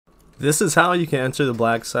This is how you can enter the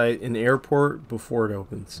black site in the airport before it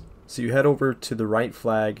opens. So you head over to the right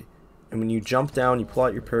flag, and when you jump down, you pull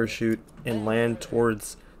out your parachute and land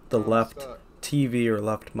towards the left TV or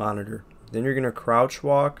left monitor. Then you're going to crouch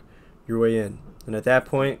walk your way in. And at that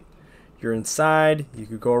point, you're inside. You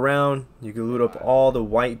could go around, you could loot up all the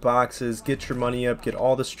white boxes, get your money up, get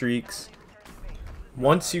all the streaks.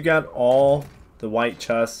 Once you got all the white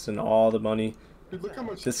chests and all the money,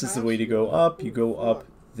 this is the way to go up. You go up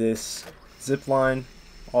this zip line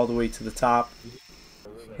all the way to the top,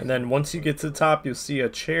 and then once you get to the top, you'll see a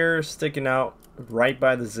chair sticking out right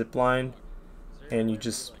by the zip line, and you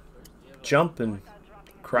just jump and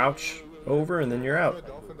crouch over, and then you're out.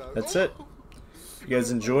 That's it. If you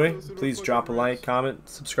guys enjoy, please drop a like, comment,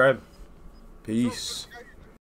 subscribe. Peace.